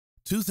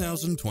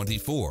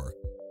2024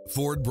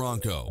 Ford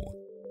Bronco.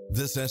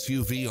 This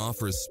SUV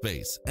offers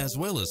space as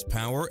well as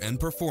power and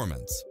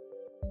performance.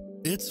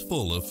 It's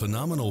full of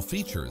phenomenal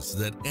features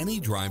that any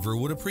driver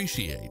would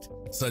appreciate,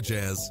 such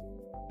as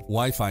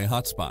Wi-Fi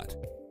hotspot,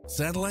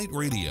 satellite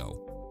radio,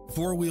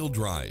 four-wheel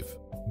drive,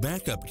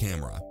 backup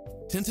camera,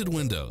 tinted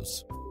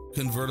windows,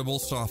 convertible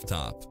soft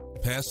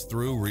top,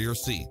 pass-through rear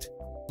seat,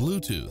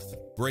 Bluetooth,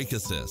 brake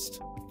assist,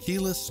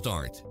 keyless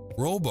start,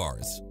 roll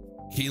bars,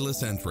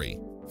 keyless entry,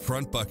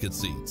 front bucket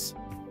seats,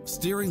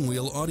 steering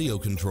wheel audio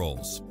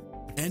controls,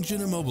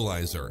 engine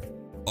immobilizer,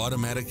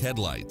 automatic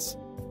headlights,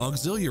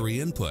 auxiliary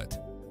input,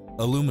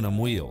 aluminum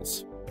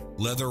wheels,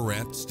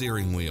 leather-wrapped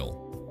steering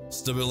wheel,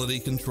 stability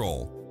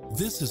control.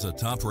 This is a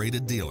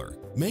top-rated dealer.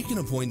 Make an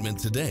appointment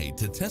today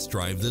to test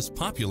drive this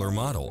popular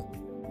model.